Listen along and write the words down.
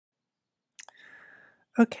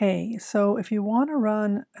Okay, so if you want to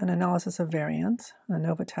run an analysis of variance, an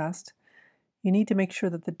ANOVA test, you need to make sure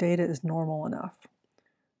that the data is normal enough.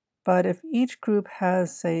 But if each group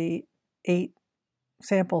has, say, 8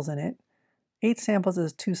 samples in it, 8 samples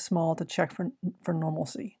is too small to check for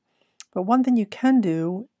normalcy. But one thing you can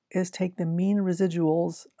do is take the mean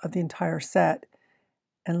residuals of the entire set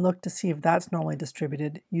and look to see if that's normally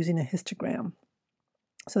distributed using a histogram.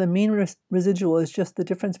 So the mean residual is just the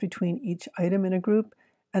difference between each item in a group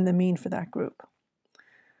and the mean for that group.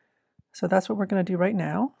 So that's what we're going to do right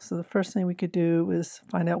now. So the first thing we could do is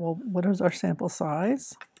find out, well, what is our sample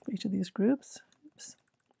size for each of these groups? Oops.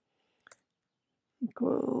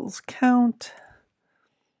 Equals count.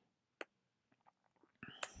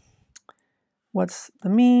 What's the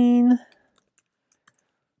mean?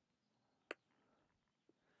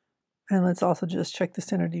 And let's also just check the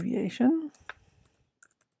standard deviation.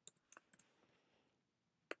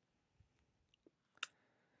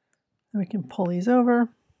 And we can pull these over.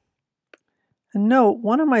 And note,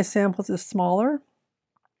 one of my samples is smaller.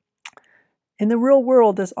 In the real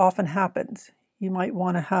world, this often happens. You might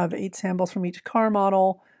want to have 8 samples from each car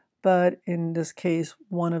model, but in this case,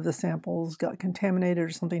 one of the samples got contaminated or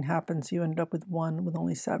something happened, so you ended up with one with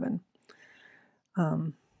only 7.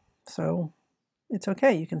 So it's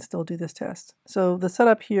okay, you can still do this test. So the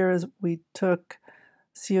setup here is we took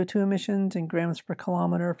CO2 emissions in grams per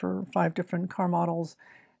kilometer for 5 different car models,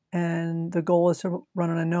 and the goal is to run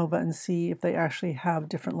an ANOVA and see if they actually have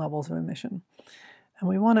different levels of emission. And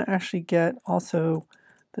we want to actually get also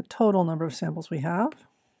the total number of samples we have.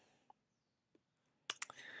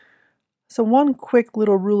 So one quick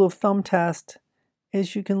little rule of thumb test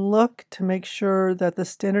is you can look to make sure that the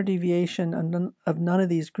standard deviation of none of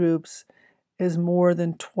these groups is more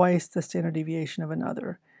than twice the standard deviation of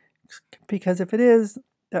another. Because if it is,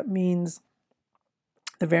 that means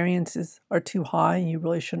the variances are too high and you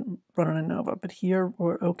really shouldn't run an ANOVA. But here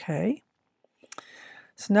we're okay.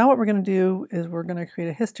 So now what we're going to do is we're going to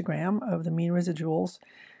create a histogram of the mean residuals.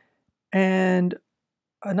 And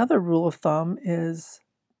another rule of thumb is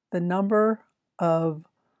the number of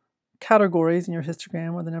categories in your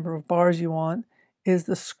histogram, or the number of bars you want, is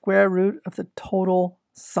the square root of the total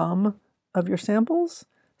sum of your samples.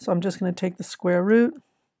 So I'm just going to take the square root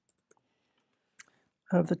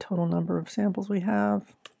of the total number of samples we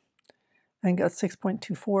have and got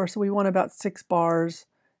 6.24. So we want about 6 bars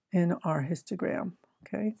in our histogram,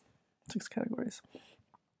 okay? 6 categories.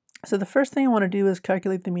 So the first thing I want to do is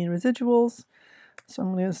calculate the mean residuals. So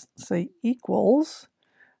I'm going to say equals.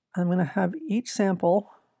 I'm going to have each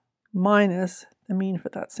sample minus the mean for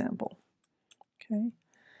that sample. Okay.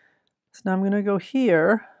 So now I'm going to go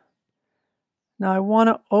here. Now I want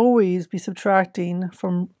to always be subtracting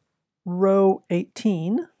from row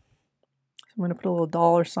 18. So I'm going to put a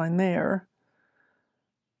little $sign there.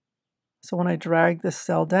 So when I drag this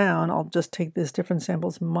cell down, I'll just take this different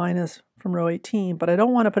samples minus from row 18, but I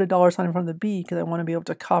don't want to put a $sign in front of the B because I want to be able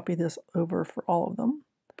to copy this over for all of them.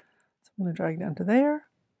 So I'm going to drag down to there,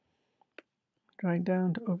 drag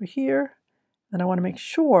down to over here, and I want to make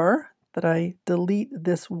sure that I delete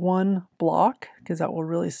this one block because that will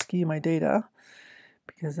really skew my data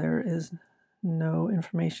because there is no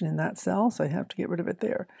information in that cell, so I have to get rid of it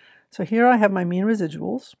there. So here I have my mean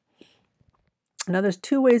residuals. Now there's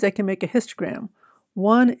 2 ways I can make a histogram.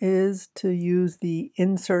 One is to use the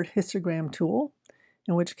insert histogram tool,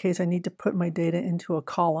 in which case I need to put my data into a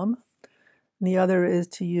column. And the other is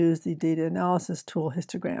to use the data analysis tool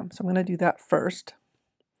histogram. So I'm going to do that first.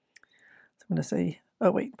 So I'm going to say,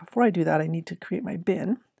 oh wait, before I do that I need to create my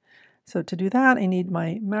bin. So to do that I need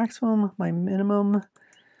my maximum, my minimum,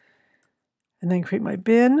 and then create my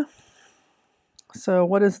bin. So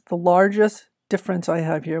what is the largest difference I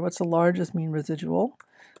have here? What's the largest mean residual?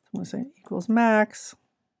 So I'm going to say equals max,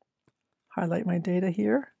 highlight my data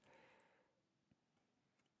here.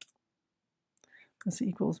 This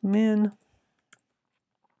equals min.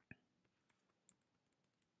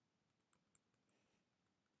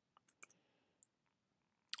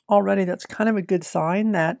 Already that's kind of a good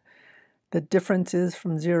sign that the difference is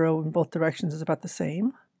from 0 in both directions is about the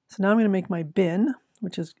same. So now I'm going to make my bin,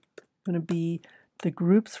 which is going to be the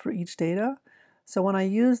groups for each data. So when I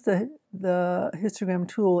use the histogram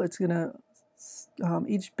tool, it's going to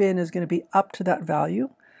each bin is going to be up to that value.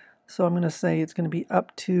 So I'm going to say it's going to be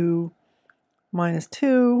up to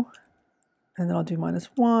 -2, and then I'll do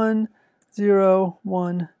 -1, 0,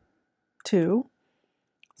 1, 2.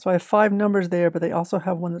 So I have 5 numbers there, but they also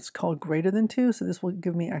have one that's called greater than 2, so this will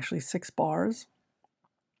give me actually 6 bars,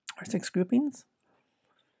 or 6 groupings.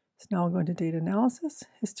 So now I'll go into data analysis,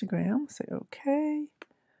 histogram, say OK.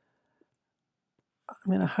 I'm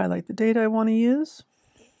going to highlight the data I want to use.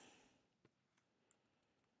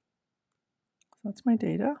 So that's my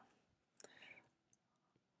data.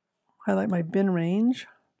 Highlight my bin range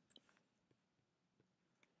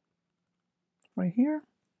right here.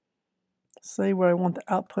 Say where I want the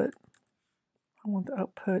output. I want the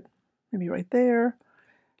output maybe right there.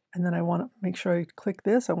 And then I want to make sure I click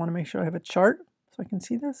this. I want to make sure I have a chart so I can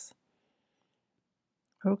see this.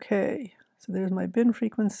 Okay, so there's my bin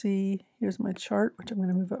frequency. Here's my chart, which I'm going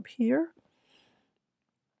to move up here.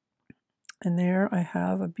 And there I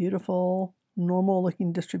have a beautiful normal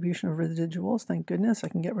looking distribution of residuals. Thank goodness I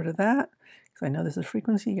can get rid of that because I know this is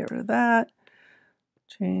frequency. Get rid of that.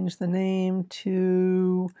 Change the name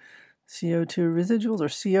to CO2 residuals or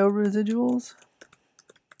CO residuals.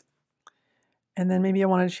 And then maybe I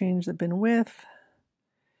want to change the bin width.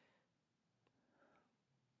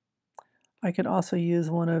 I could also use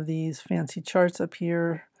one of these fancy charts up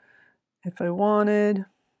here if I wanted.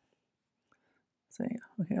 Say,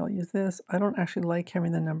 okay, I'll use this. I don't actually like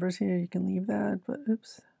having the numbers here. You can leave that, but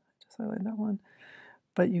oops, I just highlighted that one.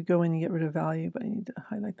 But you go in and get rid of value, but I need to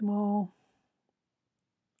highlight them all.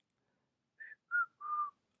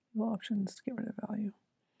 Options to get rid of value.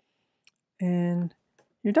 And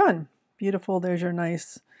you're done. Beautiful. There's your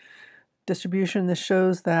nice distribution. This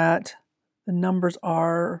shows that the numbers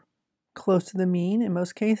are close to the mean in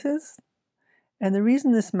most cases. And the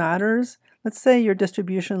reason this matters, let's say your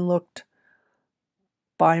distribution looked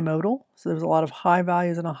bimodal, so there was a lot of high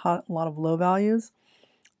values and a lot of low values.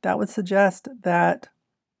 That would suggest that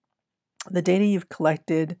the data you've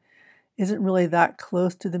collected isn't really that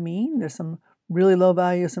close to the mean. There's some really low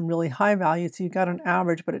values, some really high values, so you've got an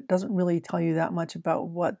average, but it doesn't really tell you that much about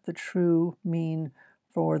what the true mean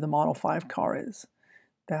for the Model 5 car is,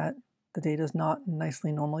 that the data is not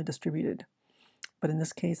nicely normally distributed. But in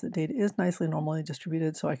this case, the data is nicely normally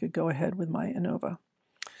distributed, so I could go ahead with my ANOVA.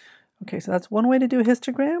 Okay, so that's one way to do a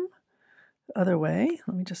histogram. The other way,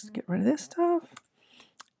 let me just get rid of this stuff,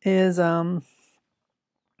 is by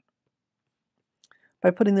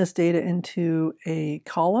putting this data into a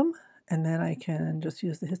column, and then I can just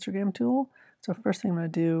use the histogram tool. So first thing I'm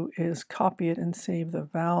going to do is copy it and save the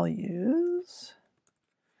values.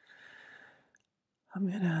 I'm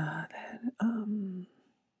going to then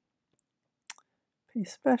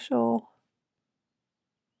paste special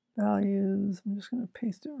values. I'm just going to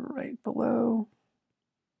paste it right below.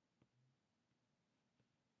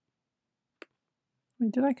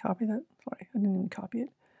 Wait, did I copy that? Sorry, I didn't even copy it.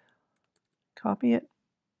 Copy it.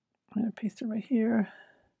 I'm going to paste it right here.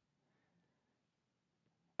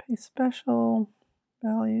 Paste special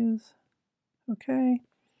values. Okay.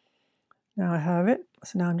 Now I have it.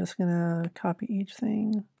 So now I'm just going to copy each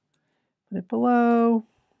thing, put it below.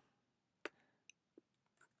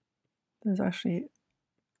 There's actually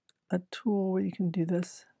a tool where you can do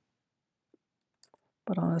this,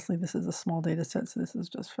 but honestly, this is a small data set, so this is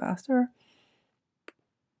just faster.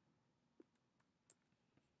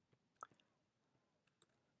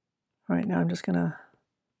 All right, now I'm just going to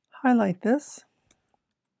highlight this.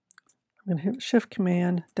 I'm going to hit Shift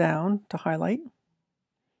Command down to highlight.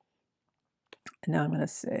 And now I'm going to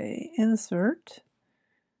say Insert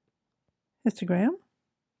Histogram.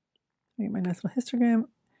 Get my nice little histogram.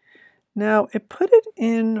 Now it put it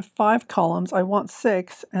in 5 columns. I want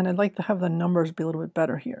 6, and I'd like to have the numbers be a little bit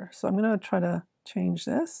better here. So I'm going to try to change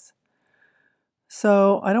this.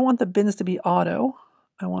 So I don't want the bins to be auto.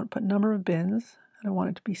 I want to put number of bins, and I want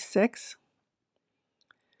it to be 6.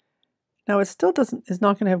 Now it still is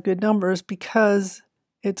not going to have good numbers because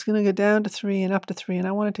it's going to go down to 3 and up to 3, and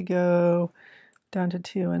I want it to go down to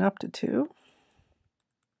 2 and up to 2.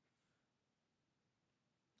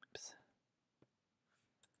 Oops.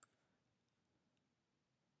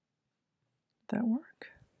 Did that work?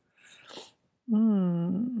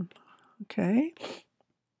 Okay.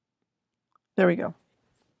 There we go.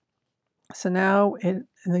 So now in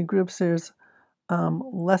the groups there's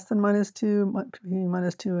less than -2, between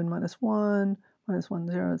 -2 and -1, -1,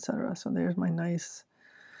 0, etc. So there's my nice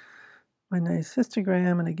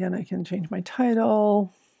histogram, and again I can change my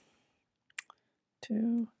title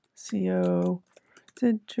to CO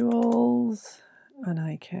Residuals, and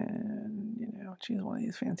I can, choose one of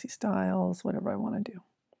these fancy styles, whatever I want to do.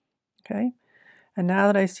 Okay, and now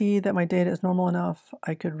that I see that my data is normal enough,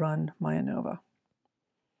 I could run my ANOVA.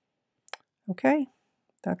 Okay,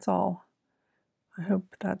 that's all. I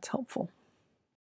hope that's helpful.